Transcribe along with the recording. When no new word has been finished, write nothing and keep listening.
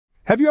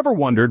Have you ever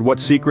wondered what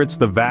secrets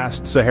the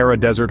vast Sahara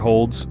Desert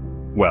holds?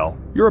 Well,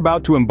 you're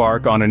about to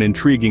embark on an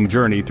intriguing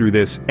journey through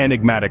this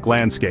enigmatic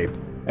landscape,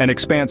 an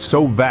expanse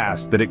so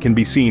vast that it can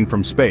be seen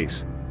from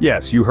space.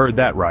 Yes, you heard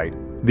that right.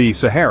 The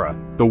Sahara,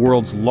 the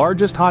world's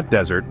largest hot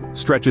desert,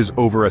 stretches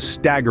over a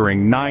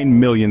staggering 9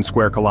 million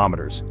square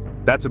kilometers.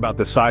 That's about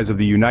the size of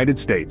the United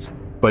States.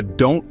 But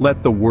don't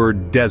let the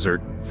word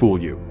desert fool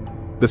you.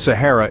 The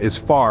Sahara is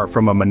far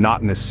from a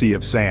monotonous sea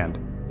of sand.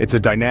 It's a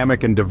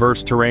dynamic and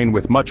diverse terrain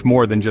with much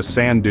more than just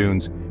sand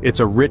dunes. It's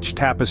a rich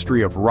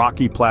tapestry of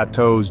rocky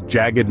plateaus,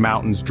 jagged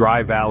mountains,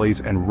 dry valleys,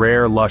 and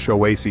rare lush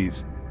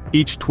oases.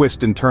 Each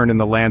twist and turn in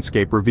the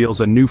landscape reveals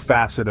a new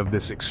facet of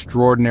this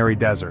extraordinary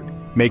desert,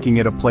 making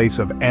it a place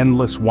of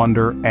endless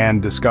wonder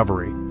and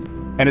discovery.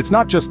 And it's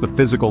not just the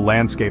physical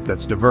landscape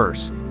that's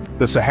diverse.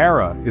 The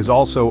Sahara is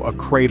also a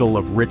cradle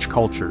of rich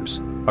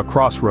cultures, a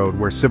crossroad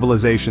where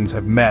civilizations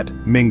have met,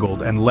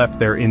 mingled, and left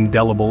their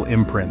indelible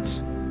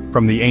imprints.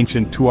 From the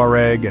ancient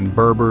Tuareg and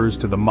Berbers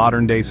to the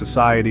modern-day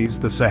societies,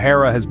 the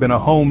Sahara has been a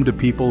home to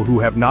people who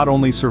have not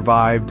only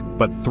survived,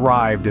 but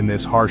thrived in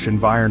this harsh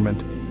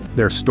environment.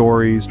 Their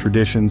stories,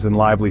 traditions, and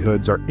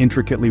livelihoods are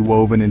intricately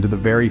woven into the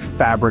very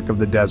fabric of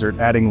the desert,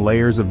 adding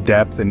layers of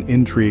depth and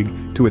intrigue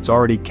to its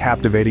already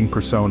captivating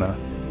persona.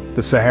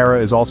 The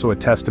Sahara is also a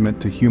testament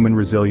to human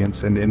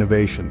resilience and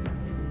innovation.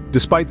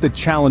 Despite the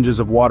challenges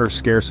of water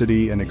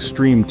scarcity and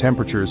extreme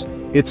temperatures,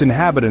 its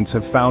inhabitants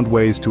have found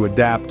ways to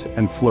adapt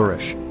and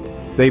flourish.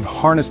 They've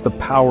harnessed the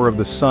power of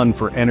the sun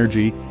for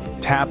energy,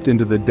 tapped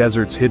into the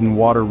desert's hidden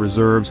water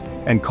reserves,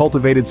 and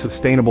cultivated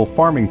sustainable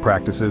farming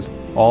practices,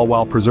 all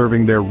while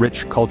preserving their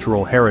rich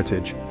cultural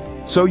heritage.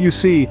 So you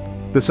see,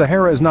 the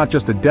Sahara is not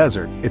just a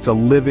desert, it's a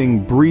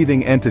living,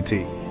 breathing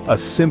entity, a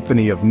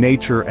symphony of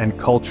nature and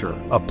culture,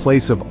 a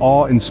place of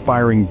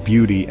awe-inspiring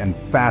beauty and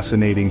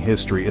fascinating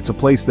history. It's a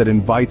place that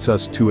invites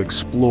us to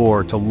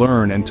explore, to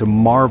learn, and to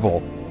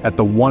marvel at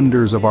the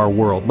wonders of our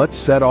world. Let's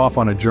set off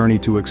on a journey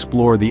to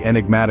explore the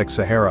enigmatic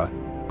Sahara.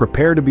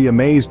 Prepare to be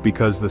amazed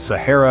because the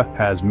Sahara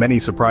has many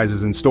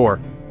surprises in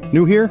store.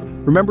 New here?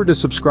 Remember to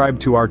subscribe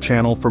to our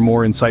channel for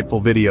more insightful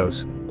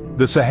videos.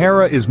 The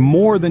Sahara is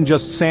more than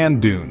just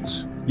sand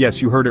dunes. Yes,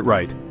 you heard it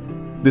right.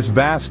 This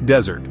vast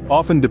desert,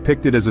 often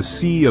depicted as a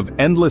sea of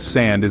endless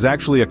sand, is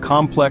actually a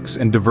complex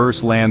and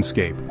diverse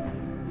landscape.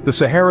 The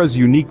Sahara's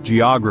unique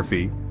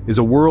geography is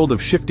a world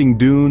of shifting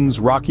dunes,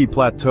 rocky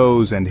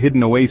plateaus, and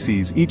hidden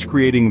oases, each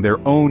creating their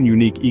own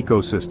unique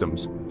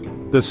ecosystems.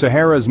 The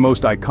Sahara's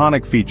most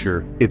iconic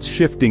feature, its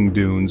shifting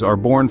dunes, are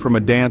born from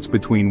a dance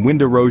between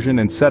wind erosion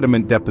and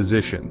sediment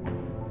deposition.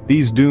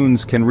 These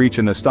dunes can reach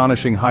an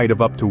astonishing height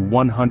of up to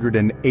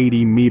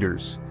 180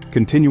 meters,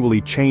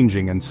 continually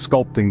changing and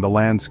sculpting the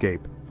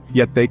landscape.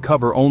 Yet they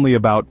cover only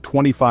about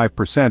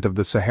 25% of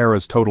the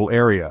Sahara's total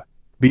area.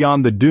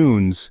 Beyond the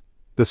dunes,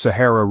 the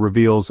Sahara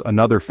reveals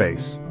another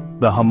face,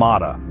 the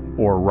Hamada,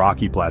 or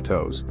rocky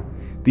plateaus.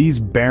 These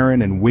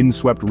barren and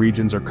windswept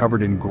regions are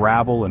covered in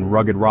gravel and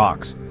rugged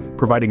rocks,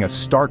 providing a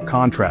stark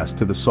contrast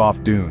to the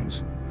soft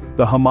dunes.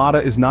 The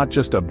Hamada is not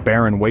just a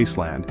barren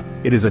wasteland,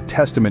 it is a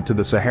testament to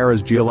the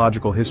Sahara's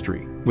geological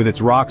history, with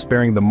its rocks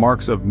bearing the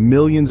marks of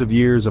millions of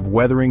years of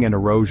weathering and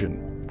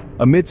erosion.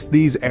 Amidst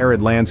these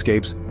arid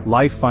landscapes,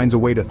 life finds a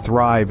way to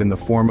thrive in the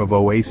form of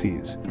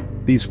oases.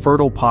 These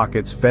fertile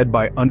pockets fed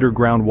by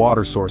underground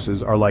water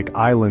sources are like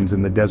islands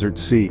in the desert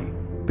sea.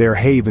 They are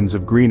havens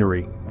of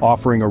greenery,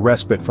 offering a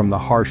respite from the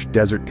harsh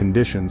desert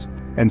conditions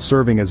and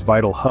serving as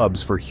vital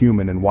hubs for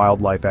human and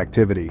wildlife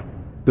activity.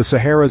 The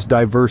Sahara's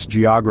diverse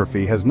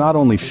geography has not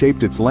only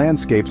shaped its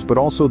landscapes but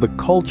also the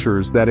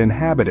cultures that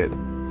inhabit it.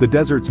 The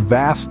desert's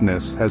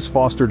vastness has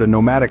fostered a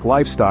nomadic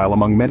lifestyle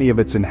among many of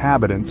its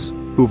inhabitants,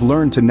 who've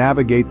learned to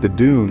navigate the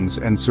dunes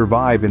and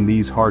survive in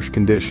these harsh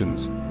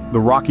conditions. The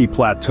rocky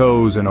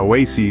plateaus and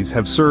oases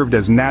have served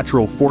as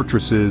natural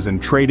fortresses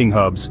and trading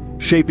hubs,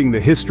 shaping the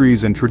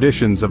histories and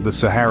traditions of the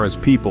Sahara's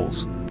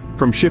peoples.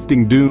 From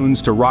shifting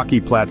dunes to rocky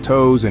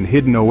plateaus and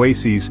hidden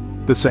oases,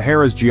 the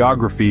Sahara's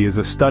geography is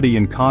a study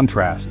in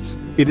contrasts.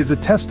 It is a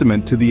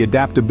testament to the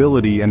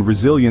adaptability and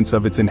resilience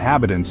of its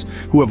inhabitants,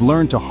 who have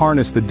learned to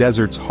harness the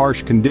desert's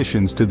harsh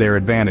conditions to their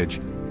advantage.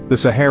 The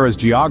Sahara's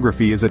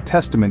geography is a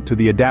testament to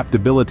the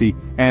adaptability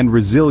and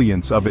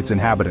resilience of its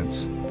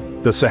inhabitants.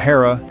 The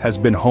Sahara has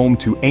been home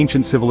to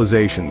ancient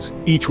civilizations,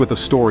 each with a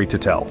story to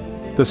tell.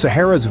 The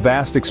Sahara's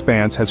vast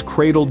expanse has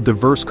cradled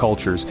diverse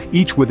cultures,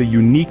 each with a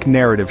unique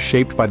narrative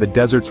shaped by the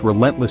desert's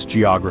relentless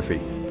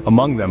geography.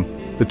 Among them,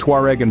 the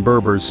Tuareg and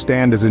Berbers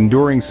stand as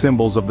enduring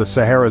symbols of the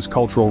Sahara's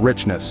cultural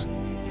richness.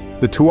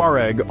 The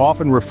Tuareg,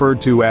 often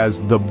referred to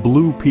as the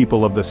blue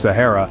people of the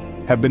Sahara,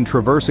 have been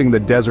traversing the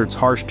desert's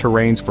harsh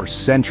terrains for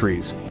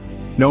centuries.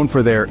 Known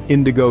for their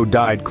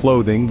indigo-dyed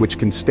clothing, which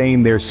can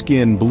stain their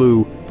skin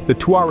blue, the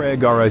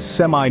Tuareg are a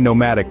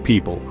semi-nomadic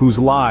people whose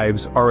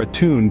lives are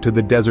attuned to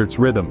the desert's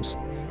rhythms.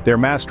 Their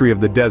mastery of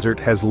the desert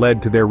has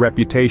led to their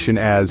reputation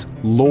as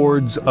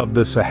Lords of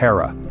the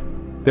Sahara.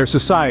 Their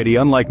society,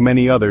 unlike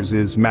many others,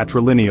 is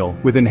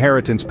matrilineal, with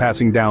inheritance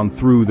passing down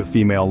through the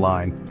female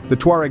line. The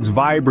Tuaregs'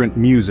 vibrant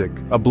music,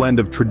 a blend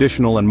of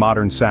traditional and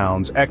modern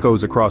sounds,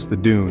 echoes across the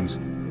dunes,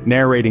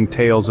 narrating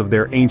tales of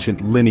their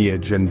ancient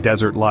lineage and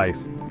desert life.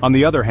 On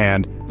the other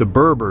hand, the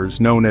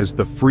Berbers, known as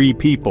the Free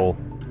People,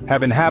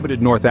 have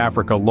inhabited North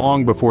Africa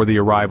long before the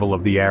arrival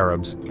of the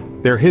Arabs.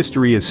 Their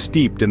history is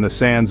steeped in the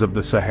sands of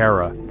the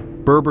Sahara.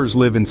 Berbers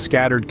live in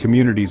scattered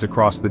communities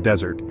across the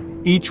desert,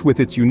 each with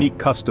its unique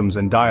customs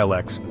and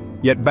dialects,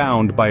 yet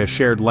bound by a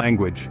shared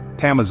language,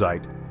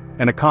 Tamazight,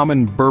 and a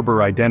common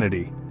Berber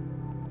identity.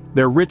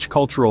 Their rich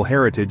cultural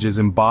heritage is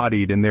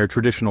embodied in their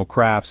traditional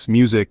crafts,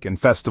 music, and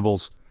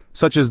festivals,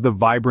 such as the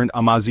vibrant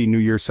Amazi New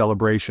Year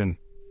celebration.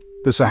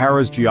 The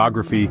Sahara's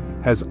geography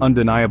has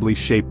undeniably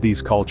shaped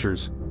these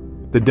cultures.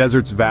 The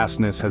desert's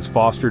vastness has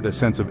fostered a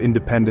sense of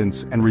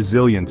independence and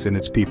resilience in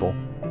its people.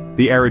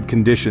 The arid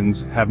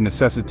conditions have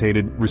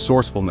necessitated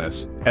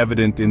resourcefulness,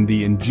 evident in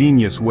the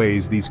ingenious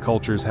ways these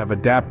cultures have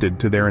adapted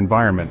to their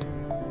environment.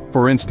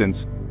 For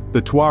instance,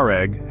 the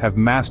Tuareg have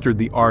mastered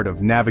the art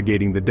of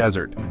navigating the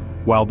desert,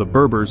 while the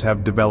Berbers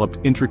have developed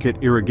intricate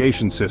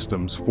irrigation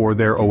systems for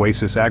their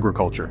oasis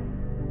agriculture.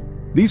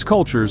 These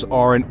cultures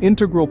are an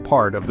integral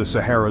part of the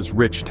Sahara's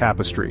rich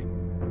tapestry.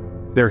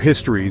 Their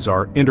histories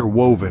are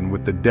interwoven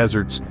with the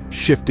desert's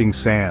shifting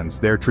sands,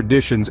 their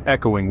traditions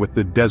echoing with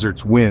the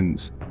desert's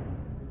winds.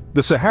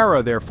 The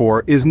Sahara,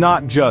 therefore, is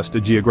not just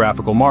a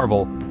geographical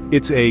marvel,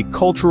 it's a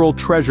cultural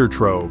treasure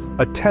trove,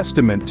 a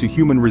testament to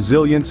human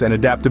resilience and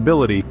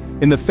adaptability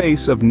in the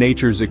face of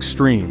nature's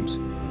extremes.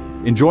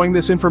 Enjoying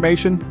this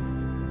information?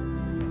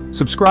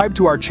 Subscribe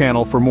to our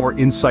channel for more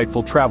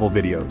insightful travel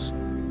videos.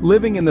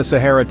 Living in the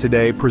Sahara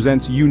today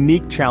presents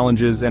unique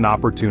challenges and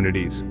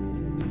opportunities.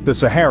 The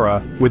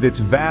Sahara, with its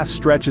vast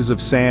stretches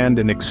of sand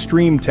and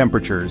extreme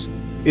temperatures,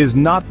 is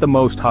not the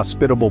most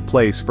hospitable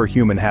place for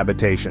human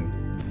habitation.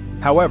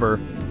 However,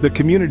 the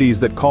communities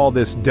that call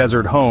this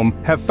desert home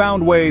have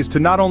found ways to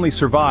not only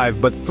survive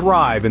but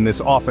thrive in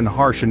this often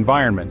harsh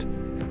environment.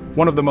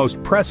 One of the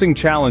most pressing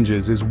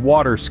challenges is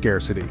water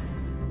scarcity.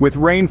 With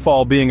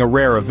rainfall being a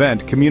rare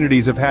event,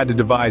 communities have had to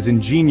devise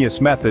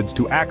ingenious methods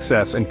to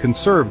access and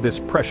conserve this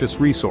precious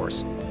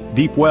resource.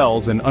 Deep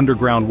wells and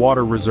underground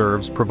water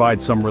reserves provide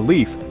some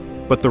relief,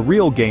 but the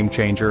real game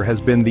changer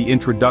has been the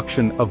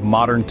introduction of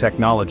modern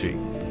technology.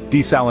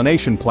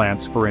 Desalination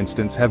plants, for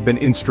instance, have been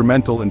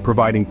instrumental in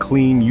providing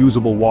clean,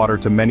 usable water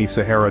to many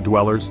Sahara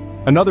dwellers.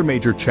 Another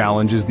major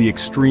challenge is the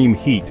extreme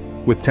heat,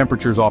 with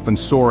temperatures often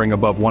soaring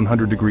above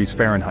 100 degrees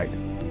Fahrenheit.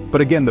 But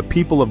again, the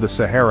people of the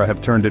Sahara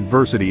have turned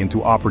adversity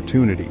into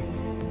opportunity.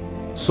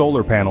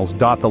 Solar panels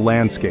dot the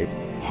landscape,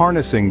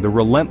 harnessing the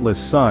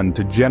relentless sun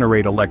to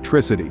generate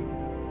electricity.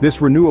 This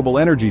renewable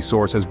energy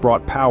source has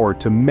brought power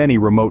to many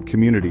remote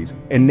communities,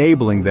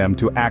 enabling them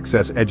to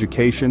access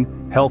education,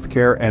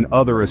 healthcare, and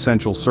other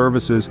essential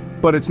services.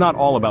 But it's not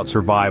all about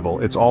survival,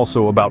 it's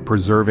also about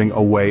preserving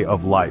a way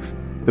of life.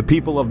 The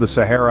people of the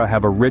Sahara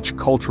have a rich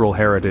cultural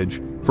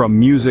heritage, from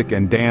music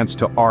and dance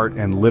to art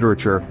and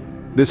literature.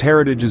 This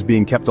heritage is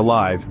being kept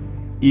alive,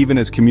 even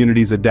as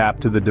communities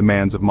adapt to the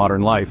demands of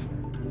modern life.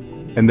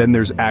 And then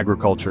there's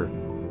agriculture.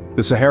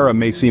 The Sahara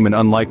may seem an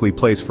unlikely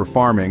place for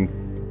farming,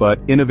 but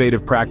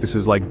innovative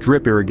practices like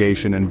drip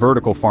irrigation and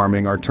vertical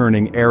farming are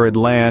turning arid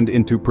land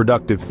into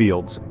productive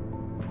fields.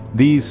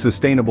 These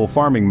sustainable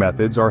farming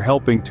methods are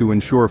helping to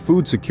ensure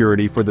food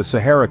security for the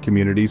Sahara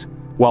communities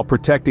while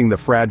protecting the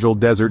fragile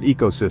desert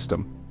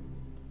ecosystem.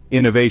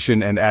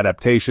 Innovation and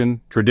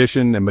adaptation,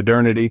 tradition and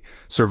modernity,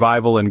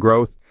 survival and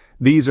growth,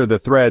 these are the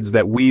threads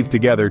that weave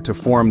together to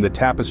form the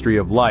tapestry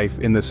of life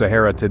in the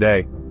Sahara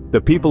today. The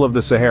people of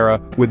the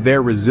Sahara, with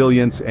their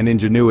resilience and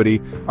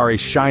ingenuity, are a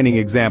shining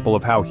example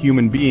of how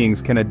human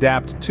beings can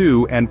adapt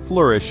to and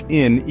flourish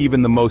in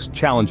even the most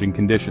challenging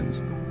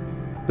conditions.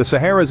 The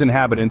Sahara's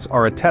inhabitants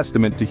are a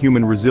testament to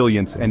human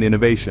resilience and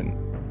innovation.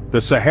 The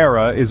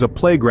Sahara is a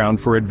playground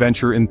for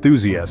adventure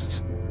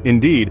enthusiasts.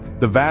 Indeed,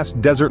 the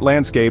vast desert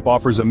landscape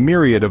offers a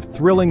myriad of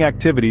thrilling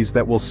activities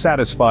that will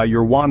satisfy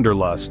your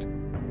wanderlust.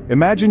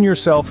 Imagine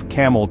yourself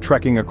camel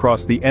trekking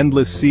across the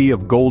endless sea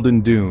of golden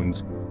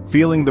dunes,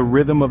 feeling the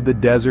rhythm of the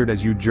desert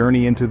as you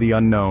journey into the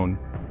unknown.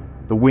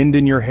 The wind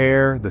in your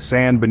hair, the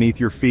sand beneath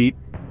your feet,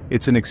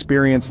 it's an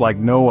experience like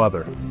no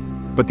other.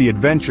 But the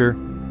adventure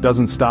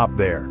doesn't stop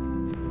there.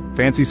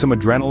 Fancy some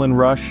adrenaline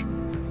rush?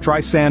 Try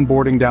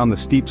sandboarding down the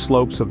steep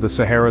slopes of the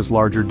Sahara's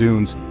larger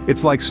dunes.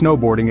 It's like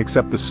snowboarding,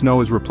 except the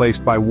snow is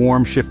replaced by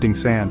warm, shifting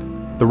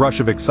sand. The rush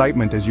of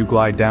excitement as you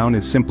glide down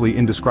is simply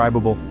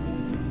indescribable.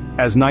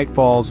 As night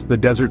falls, the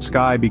desert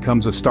sky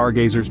becomes a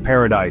stargazer's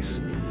paradise.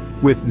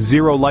 With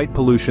zero light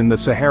pollution, the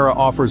Sahara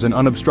offers an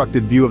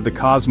unobstructed view of the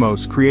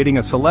cosmos, creating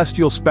a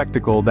celestial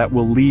spectacle that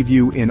will leave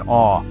you in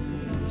awe.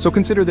 So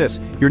consider this,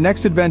 your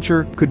next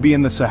adventure could be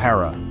in the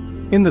Sahara.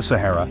 In the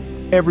Sahara,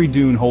 every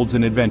dune holds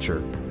an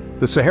adventure.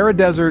 The Sahara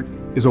Desert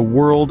is a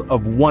world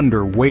of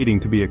wonder waiting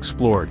to be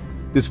explored.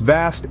 This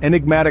vast,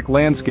 enigmatic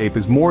landscape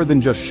is more than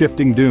just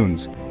shifting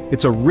dunes.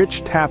 It's a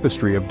rich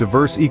tapestry of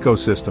diverse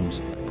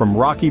ecosystems, from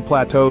rocky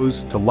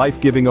plateaus to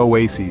life-giving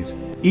oases.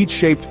 each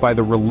shaped by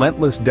the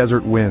relentless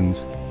desert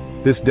winds.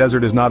 This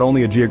desert is not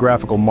only a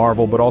geographical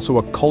marvel but also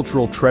a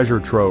cultural treasure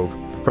trove.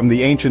 From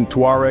the ancient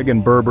Tuareg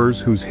and Berbers,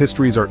 whose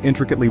histories are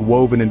intricately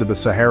woven into the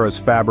Sahara's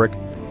fabric,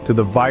 to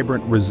the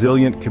vibrant,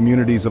 resilient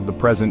communities of the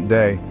present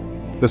day,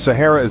 the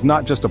Sahara is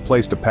not just a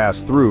place to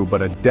pass through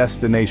but a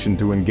destination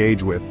to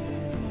engage with.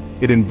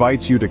 It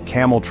invites you to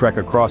camel trek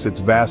across its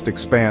vast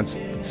expanse,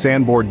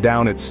 sandboard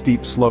down its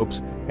steep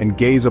slopes, and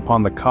gaze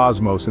upon the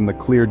cosmos in the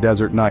clear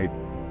desert night.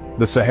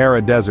 The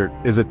Sahara Desert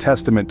is a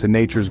testament to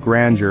nature's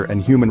grandeur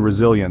and human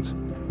resilience.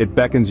 It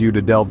beckons you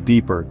to delve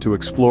deeper, to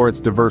explore its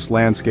diverse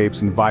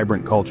landscapes and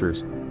vibrant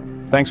cultures.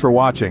 Thanks for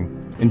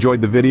watching.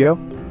 Enjoyed the video?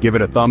 Give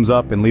it a thumbs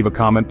up and leave a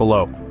comment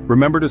below.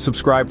 Remember to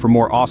subscribe for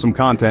more awesome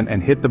content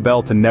and hit the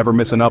bell to never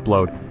miss an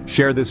upload.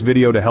 Share this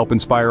video to help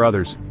inspire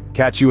others.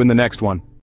 Catch you in the next one.